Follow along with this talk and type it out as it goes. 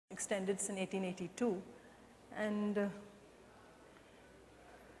extended since 1882. And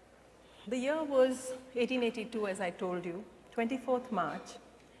the year was 1882, as I told you, 24th March,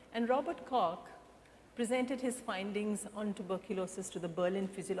 and Robert Koch presented his findings on tuberculosis to the Berlin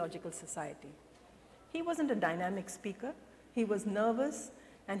Physiological Society. He wasn't a dynamic speaker, he was nervous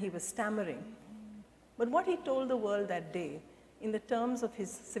and he was stammering. But what he told the world that day, in the terms of his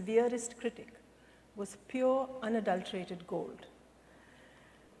severest critic, was pure, unadulterated gold.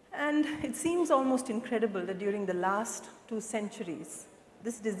 And it seems almost incredible that during the last 2 centuries,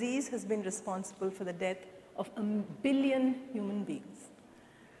 this disease has been responsible for the death of 1 billion human beings.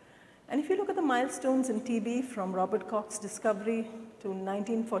 And if you look at the milestones in TB from Robert Koch's discovery to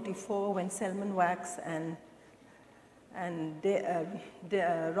 1944, when Selman Wax and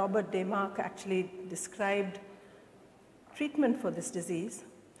Robert Demark actually described treatment for this disease,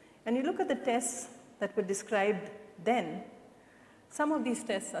 and you look at the tests that were described then, some of these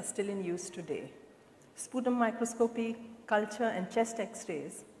tests are still in use today. Sputum microscopy, culture, and chest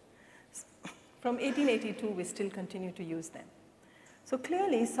X-rays. From 1882, we still continue to use them. So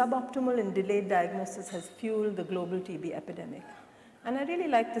clearly, suboptimal and delayed diagnosis has fueled the global TB epidemic. And I really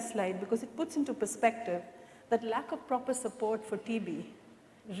like this slide because it puts into perspective that lack of proper support for TB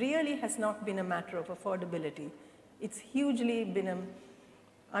really has not been a matter of affordability. It's hugely been an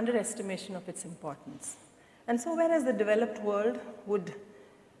underestimation of its importance. And so whereas the developed world would,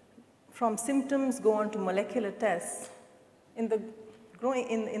 from symptoms, go on to molecular tests, in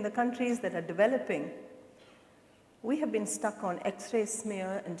the countries that are developing, we have been stuck on X-ray,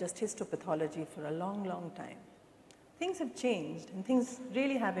 smear, and just histopathology for a long, long time. Things have changed, and things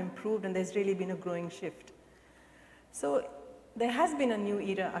really have improved, and there's really been a growing shift. So there has been a new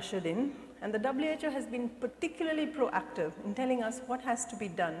era ushered in, and the WHO has been particularly proactive in telling us what has to be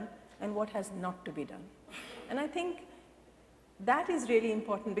done and what has not to be done. And I think that is really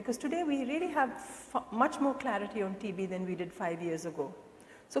important because today we really have much more clarity on TB than we did 5 years ago.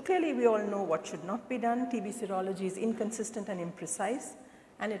 So clearly we all know what should not be done. TB serology is inconsistent and imprecise,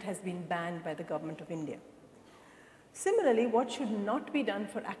 and it has been banned by the government of India. Similarly, what should not be done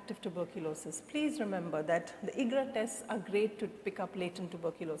for active tuberculosis? Please remember that the IGRA tests are great to pick up latent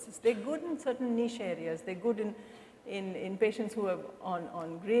tuberculosis. They're good in certain niche areas. They're good in patients who are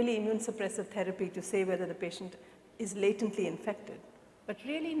on really immune suppressive therapy to say whether the patient is latently infected, but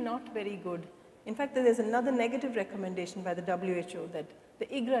really not very good. In fact, there's another negative recommendation by the WHO that the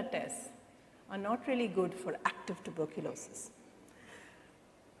IGRA tests are not really good for active tuberculosis.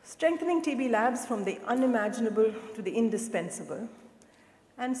 Strengthening TB labs from the unimaginable to the indispensable.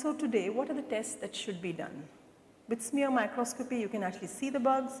 And so today, what are the tests that should be done? With smear microscopy, you can actually see the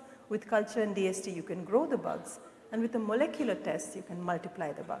bugs. With culture and DST, you can grow the bugs. And with the molecular tests, you can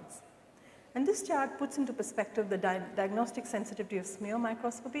multiply the bugs. And this chart puts into perspective the diagnostic sensitivity of smear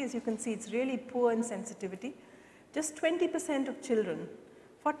microscopy. As you can see, it's really poor in sensitivity. Just 20% of children,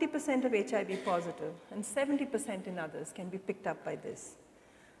 40% of HIV positive, and 70% in others can be picked up by this.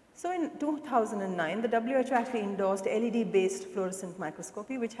 So in 2009, the WHO actually endorsed LED-based fluorescent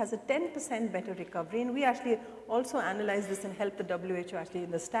microscopy, which has a 10% better recovery. And we actually also analyzed this and helped the WHO actually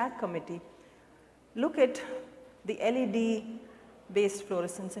in the STAG committee look at the LED-based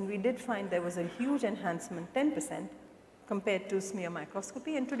fluorescence, and we did find there was a huge enhancement, 10%, compared to smear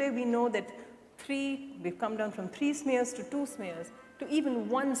microscopy. And today we know that we've come down from 3 smears to 2 smears to even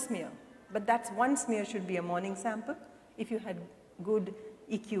 1 smear. But that's 1 smear should be a morning sample if you had good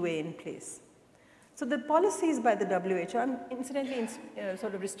EQA in place. So the policies by the WHO, I'm incidentally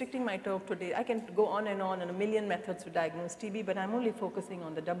sort of restricting my talk today. I can go on and a million methods to diagnose TB, but I'm only focusing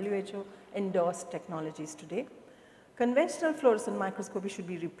on the WHO endorsed technologies today. Conventional fluorescent microscopy should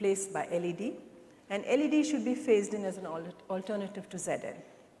be replaced by LED, and LED should be phased in as an alternative to ZL.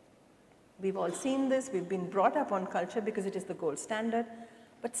 We've all seen this. We've been brought up on culture because it is the gold standard.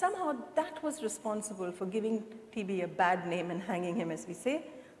 But somehow that was responsible for giving TB a bad name and hanging him, as we say.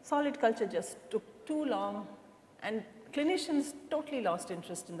 Solid culture just took too long, and clinicians totally lost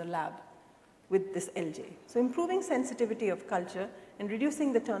interest in the lab with this LJ. So improving sensitivity of culture and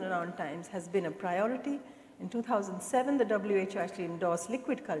reducing the turnaround times has been a priority. In 2007, the WHO actually endorsed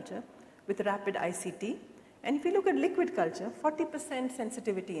liquid culture with rapid ICT. And if you look at liquid culture, 40%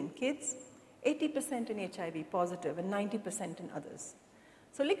 sensitivity in kids, 80% in HIV positive, and 90% in others.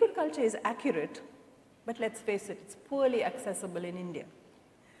 So liquid culture is accurate, but let's face it, it's poorly accessible in India.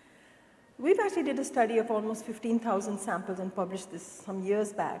 We've actually did a study of almost 15,000 samples and published this some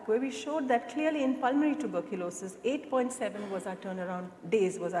years back, where we showed that clearly in pulmonary tuberculosis, 8.7 was our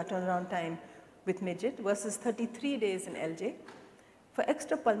turnaround time with midget versus 33 days in LJ. For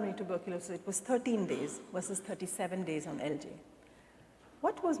extrapulmonary tuberculosis, it was 13 days versus 37 days on LJ.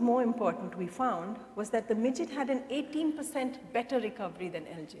 What was more important, we found, was that the midget had an 18% better recovery than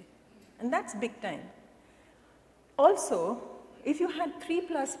LJ. And that's big time. Also, if you had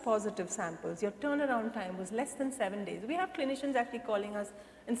 3+ positive samples, your turnaround time was less than 7 days. We have clinicians actually calling us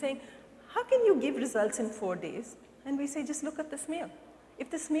and saying, how can you give results in 4 days? And we say, just look at the smear. If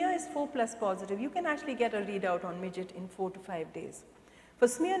the smear is 4+ positive, you can actually get a readout on midget in 4 to 5 days. For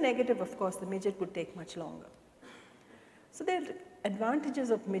smear negative, of course, the midget would take much longer. So there are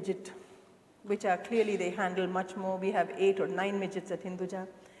advantages of midget, which are clearly they handle much more. We have 8 or 9 midgets at Hinduja.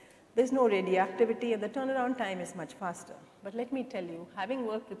 There's no radioactivity and the turnaround time is much faster. But let me tell you, having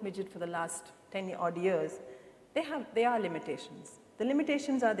worked with midget for the last 10 odd years, there are limitations. The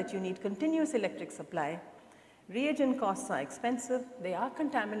limitations are that you need continuous electric supply, reagent costs are expensive, there are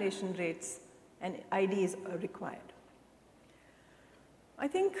contamination rates, and IDs are required. I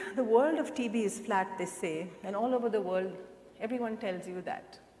think the world of TB is flat, they say, and all over the world, everyone tells you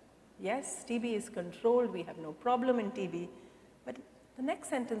that. Yes, TB is controlled, we have no problem in TB, but the next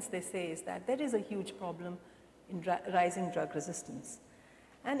sentence they say is that there is a huge problem in rising drug resistance.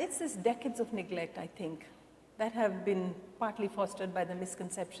 And it's this decades of neglect, I think, that have been partly fostered by the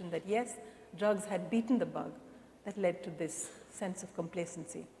misconception that yes, drugs had beaten the bug, that led to this sense of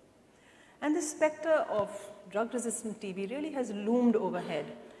complacency. And the specter of drug-resistant TB really has loomed overhead.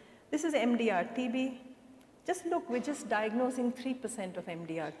 This is MDR TB. Just look, we're just diagnosing 3% of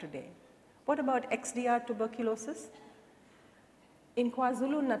MDR today. What about XDR tuberculosis? In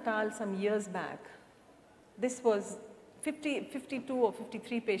KwaZulu-Natal some years back, this was 52 or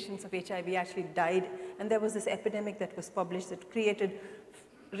 53 patients of HIV actually died, and there was this epidemic that was published that created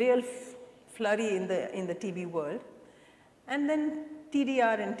real flurry in the TB world. And then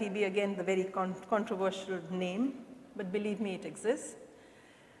TDR and TB, again, the very controversial name, but believe me, it exists.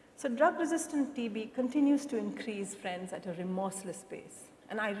 So drug-resistant TB continues to increase, friends, at a remorseless pace.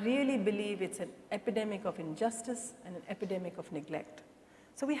 And I really believe it's an epidemic of injustice and an epidemic of neglect.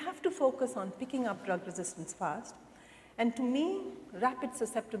 So we have to focus on picking up drug resistance fast. And to me, rapid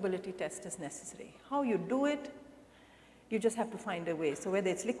susceptibility test is necessary. How you do it, you just have to find a way. So whether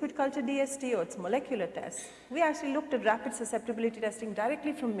it's liquid culture DST or it's molecular tests, we actually looked at rapid susceptibility testing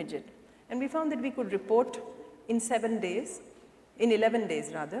directly from midget. And we found that we could report in 11 days,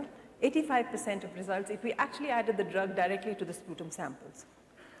 85% of results if we actually added the drug directly to the sputum samples.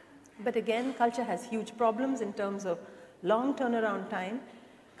 But again, culture has huge problems in terms of long turnaround time.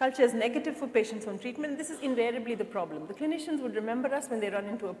 Culture is negative for patients on treatment. This is invariably the problem. The clinicians would remember us when they run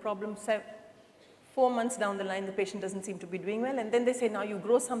into a problem 4 months down the line, the patient doesn't seem to be doing well, and then they say, now you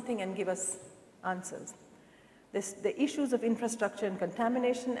grow something and give us answers. The issues of infrastructure and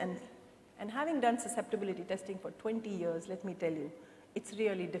contamination, and having done susceptibility testing for 20 years, let me tell you, it's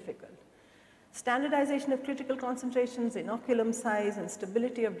really difficult. Standardization of critical concentrations, inoculum size, and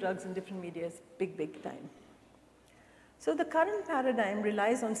stability of drugs in different media is big, big time. So the current paradigm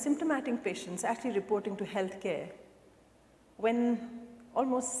relies on symptomatic patients actually reporting to healthcare when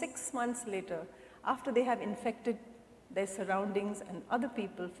almost 6 months later, after they have infected their surroundings and other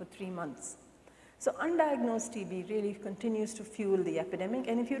people for 3 months. So undiagnosed TB really continues to fuel the epidemic.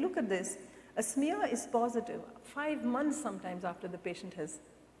 And if you look at this, a smear is positive 5 months sometimes after the patient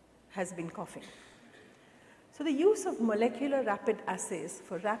has been coughing. So the use of molecular rapid assays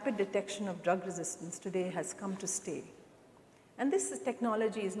for rapid detection of drug resistance today has come to stay. And this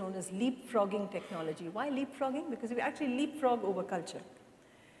technology is known as leapfrogging technology. Why leapfrogging? Because we actually leapfrog over culture.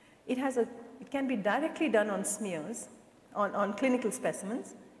 It can be directly done on smears, on clinical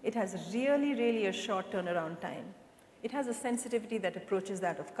specimens. It has really, really a short turnaround time. It has a sensitivity that approaches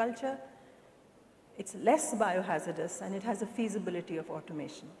that of culture. It's less biohazardous, and it has a feasibility of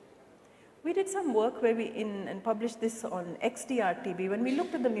automation. We did some work where and published this on XDR TB when we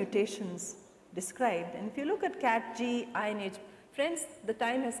looked at the mutations described. And if you look at CAT-G, INH, friends, the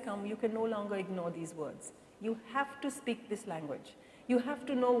time has come. You can no longer ignore these words. You have to speak this language. You have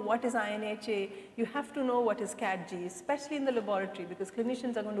to know what is INHA. You have to know what is CAT-G, especially in the laboratory, because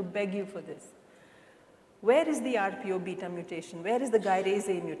clinicians are going to beg you for this. Where is the RPO beta mutation? Where is the gyrase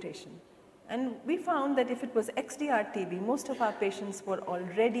A mutation? And we found that if it was XDR TB, most of our patients were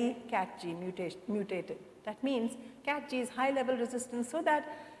already CAT-G mutated. That means CAT-G is high-level resistance, so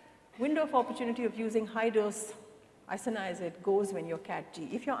that window of opportunity of using high-dose isoniazid goes when you're CAT-G.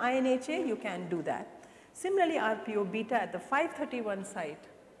 If you're INHA, you can do that. Similarly, RPO beta at the 531 site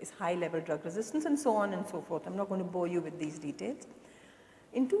is high-level drug resistance, and so on and so forth. I'm not going to bore you with these details.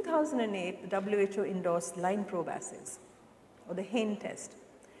 In 2008, the WHO endorsed line probe assays, or the Hain test.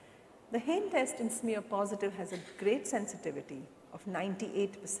 The Hain test in smear positive has a great sensitivity of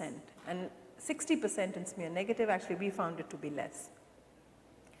 98%, and 60% in smear negative. Actually, we found it to be less.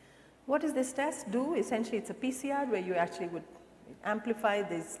 What does this test do? Essentially, it's a PCR where you actually would amplify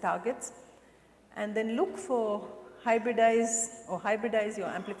these targets and then look for hybridize your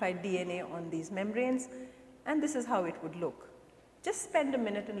amplified DNA on these membranes, and this is how it would look. Just spend a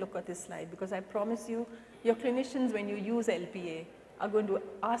minute and look at this slide, because I promise you, your clinicians when you use LPA are going to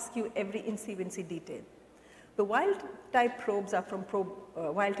ask you every incy-wincy detail. The wild type probes are from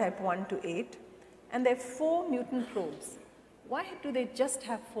wild type 1 to 8, and there are 4 mutant probes. Why do they just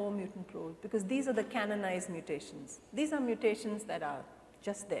have 4 mutant probes? Because these are the canonized mutations. These are mutations that are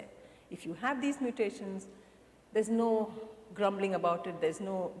just there. If you have these mutations, there's no grumbling about it, there's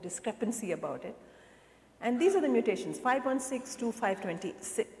no discrepancy about it. And these are the mutations, 516, 2,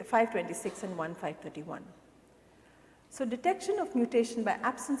 526, and 1, 531. So detection of mutation by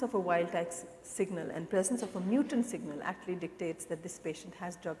absence of a wild type signal and presence of a mutant signal actually dictates that this patient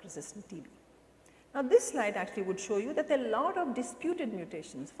has drug-resistant TB. Now this slide actually would show you that there are a lot of disputed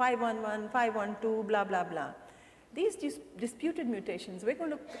mutations, 511, 512, blah, blah, blah. These disputed mutations, we're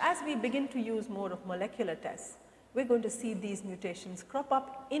going to, as we begin to use more of molecular tests, we're going to see these mutations crop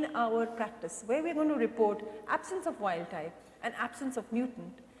up in our practice, where we're going to report absence of wild type and absence of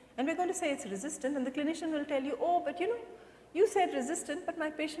mutant, and we're going to say it's resistant, and the clinician will tell you, oh, but you know, you said resistant, but my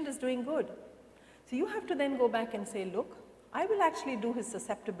patient is doing good. So you have to then go back and say, look, I will actually do his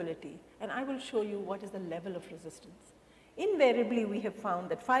susceptibility, and I will show you what is the level of resistance. Invariably, we have found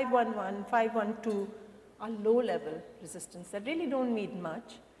that 511, 512 are low-level resistance that really don't mean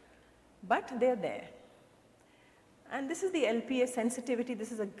much, but they're there. And this is the LPA sensitivity.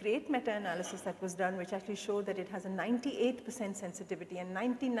 This is a great meta-analysis that was done, which actually showed that it has a 98% sensitivity and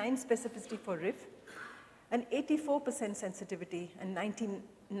 99 specificity for RIF, and 84% sensitivity and 99%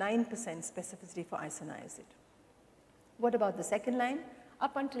 specificity for isoniazid. What about the second line?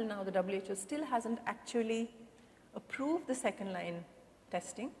 Up until now, the WHO still hasn't actually approved the second line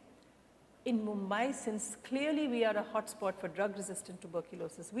testing. In Mumbai, since clearly we are a hotspot for drug-resistant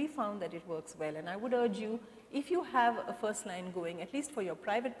tuberculosis, we found that it works well. And I would urge you, if you have a first line going, at least for your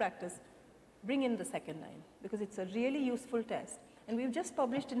private practice, bring in the second line, because it's a really useful test. And we've just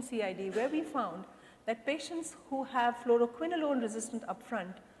published in CID where we found that patients who have fluoroquinolone resistant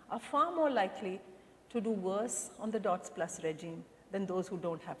upfront are far more likely to do worse on the DOTS plus regime than those who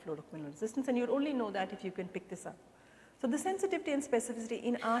don't have fluoroquinolone resistance. And you'll only know that if you can pick this up. So the sensitivity and specificity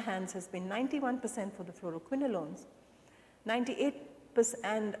in our hands has been 91% for the fluoroquinolones, 98%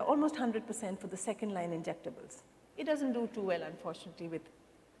 and almost 100% for the second line injectables. It doesn't do too well, unfortunately,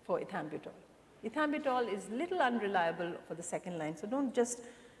 for ethambutol. Ethambutol is little unreliable for the second line, so don't just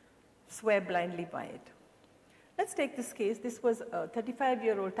swear blindly by it. Let's take this case. This was a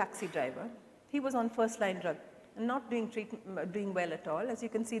 35-year-old taxi driver. He was on first line drug and not doing well at all. As you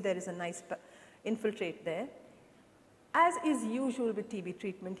can see, there is a nice infiltrate there. As is usual with TB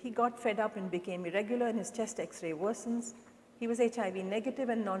treatment, he got fed up and became irregular, and his chest X-ray worsens. He was HIV negative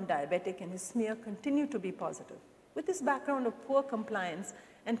and non-diabetic, and his smear continued to be positive. With this background of poor compliance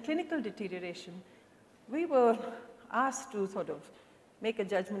and clinical deterioration, we were asked to sort of make a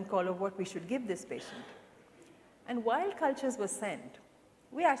judgment call of what we should give this patient. And while cultures were sent,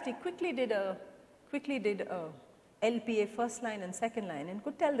 we actually quickly did a LPA first line and second line, and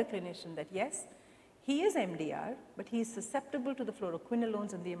could tell the clinician that yes, he is MDR, but he is susceptible to the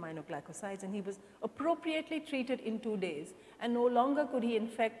fluoroquinolones and the aminoglycosides, and he was appropriately treated in 2 days, and no longer could he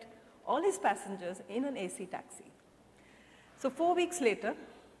infect all his passengers in an AC taxi. So 4 weeks later,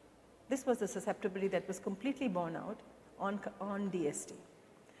 this was the susceptibility that was completely borne out on DST.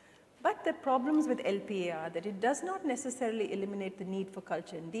 But the problems with LPA are that it does not necessarily eliminate the need for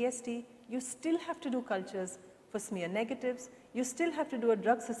culture in DST. You still have to do cultures for smear negatives. You still have to do a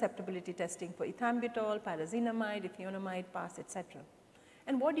drug susceptibility testing for ethambutol, pyrazinamide, ethionamide, PAS, etc.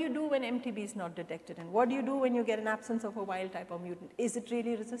 And what do you do when MTB is not detected? And what do you do when you get an absence of a wild type or mutant? Is it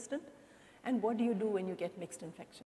really resistant? And what do you do when you get mixed infection?